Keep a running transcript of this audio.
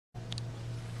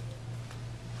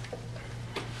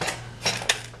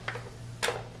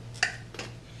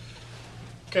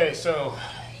Okay, so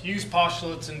use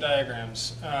postulates and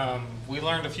diagrams. We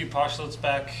learned a few postulates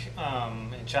back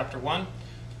in chapter 1.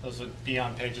 Those would be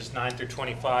on pages 9 through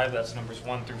 25. That's numbers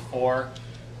 1 through 4.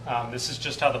 This is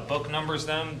just how the book numbers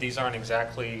them. These aren't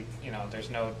exactly, there's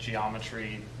no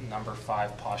geometry number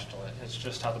 5 postulate. It's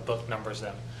just how the book numbers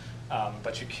them.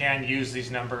 But you can use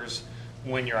these numbers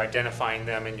when you're identifying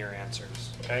them in your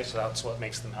answers. Okay, so that's what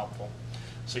makes them helpful.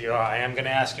 So I am going to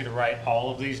ask you to write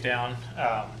all of these down,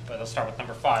 but let's start with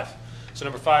number 5. So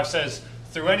number 5 says,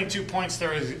 through any 2 points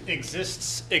there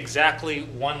exists exactly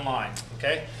one line,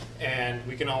 okay? And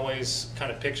we can always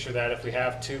kind of picture that. If we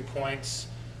have 2 points,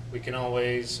 we can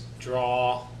always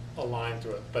draw a line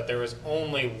through it. But there is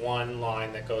only one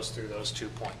line that goes through those 2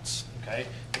 points, okay?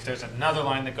 If there's another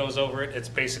line that goes over it, it's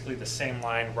basically the same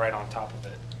line right on top of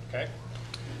it, okay?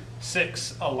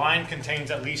 6, a line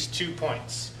contains at least 2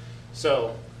 points.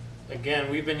 So again,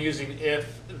 we've been using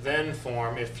if-then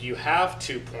form. If you have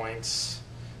 2 points,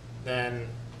 then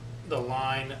the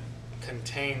line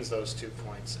contains those 2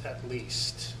 points at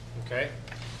least, okay?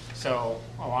 So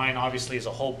a line obviously is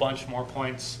a whole bunch more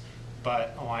points,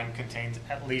 but a line contains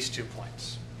at least 2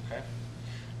 points, okay?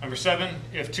 Number 7,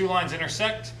 if 2 lines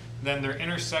intersect, then their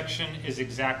intersection is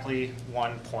exactly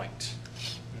 1 point,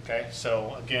 okay?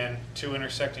 So again, 2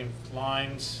 intersecting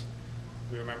lines,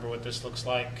 we remember what this looks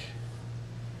like.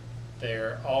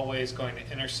 They're always going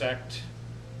to intersect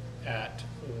at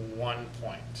 1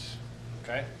 point,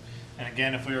 okay? And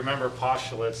again, if we remember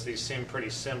postulates, these seem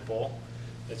pretty simple.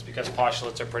 It's because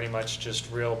postulates are pretty much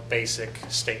just real basic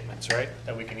statements, right?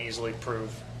 That we can easily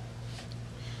prove.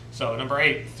 So number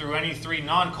 8, through any 3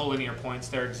 non-collinear points,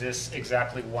 there exists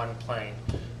exactly one plane.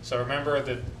 So remember,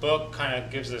 the book kind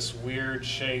of gives this weird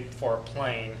shape for a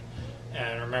plane.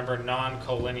 And remember,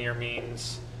 non-collinear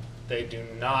means they do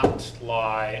not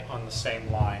lie on the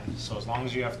same line. So as long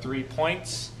as you have 3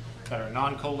 points that are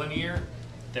non-collinear,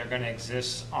 they're going to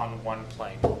exist on one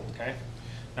plane, okay?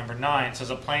 Number 9 says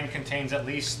a plane contains at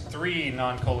least 3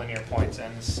 non-collinear points,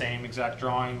 and the same exact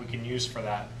drawing we can use for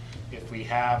that. If we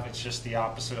have, it's just the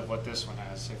opposite of what this one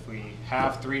has. If we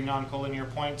have 3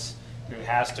 non-collinear points, there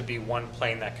has to be one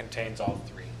plane that contains all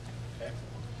 3, okay?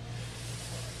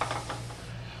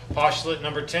 Postulate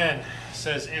number 10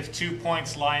 says if 2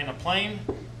 points lie in a plane,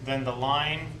 then the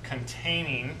line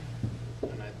containing,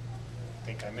 and I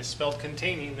think I misspelled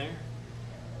containing there,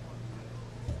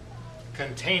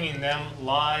 containing them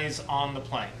lies on the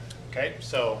plane, okay?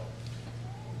 So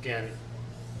again,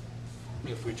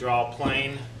 if we draw a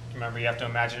plane, remember you have to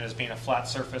imagine it as being a flat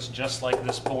surface just like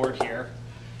this board here.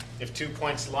 If 2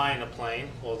 points lie in a plane,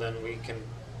 well then we can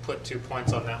put 2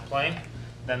 points on that plane.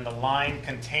 Then the line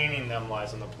containing them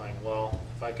lies on the plane. Well,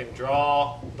 if I can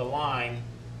draw the line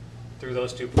through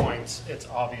those 2 points, it's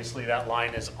obviously that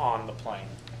line is on the plane,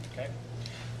 okay?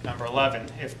 Number 11,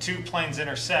 if 2 planes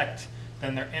intersect,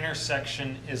 then their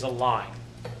intersection is a line,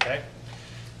 okay?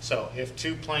 So if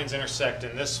 2 planes intersect,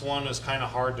 and this one is kind of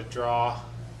hard to draw,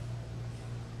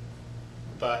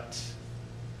 but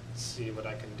let's see what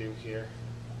I can do here.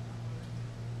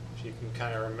 If you can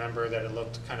kind of remember that it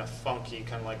looked kind of funky,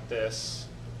 kind of like this,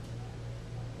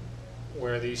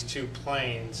 where these 2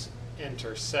 planes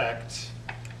intersect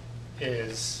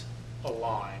is a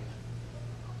line.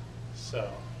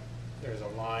 So there's a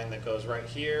line that goes right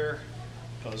here,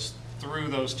 goes through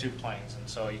those 2 planes. And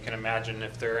so you can imagine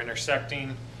if they're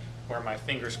intersecting where my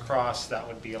fingers cross, that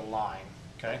would be a line,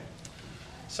 okay?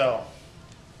 So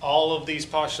all of these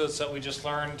postulates that we just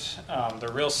learned,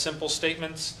 they're real simple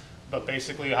statements, but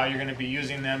basically how you're going to be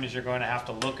using them is you're going to have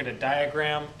to look at a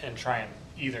diagram and try and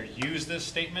either use this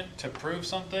statement to prove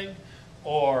something,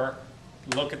 or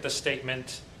look at the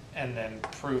statement and then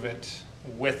prove it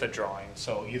with a drawing.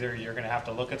 So either you're going to have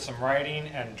to look at some writing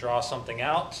and draw something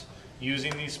out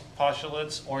using these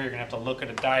postulates, or you're going to have to look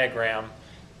at a diagram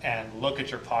and look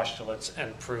at your postulates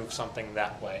and prove something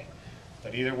that way.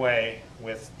 But either way,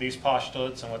 with these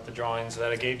postulates and with the drawings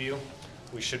that I gave you,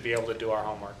 we should be able to do our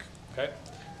homework. Okay?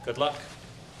 Good luck.